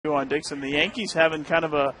on Dixon. The Yankees having kind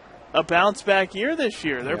of a bounce back year this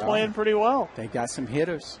year. They're playing pretty well. They got some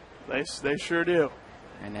hitters. They sure do.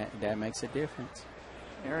 And that makes a difference.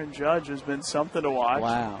 Aaron Judge has been something to watch.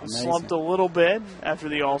 Wow, he slumped a little bit after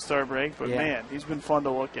the All-Star break, but yeah, man, he's been fun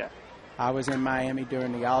to look at. I was in Miami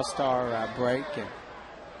during the All-Star break. And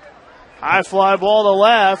high fly ball to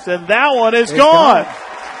left, and that one is gone.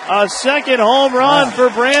 A second home run for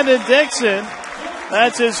Brandon Dixon.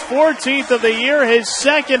 That's his 14th of the year, his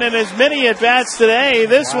second in as many at-bats today.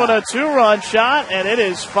 This one a two-run shot, and it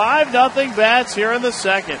is 5-0 Bats here in the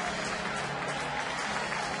second.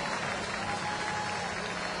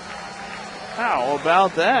 How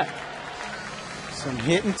about that? Some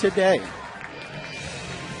hitting today.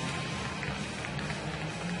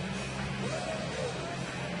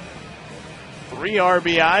 Three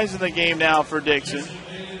RBIs in the game now for Dixon.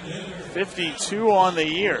 52 on the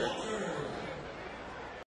year.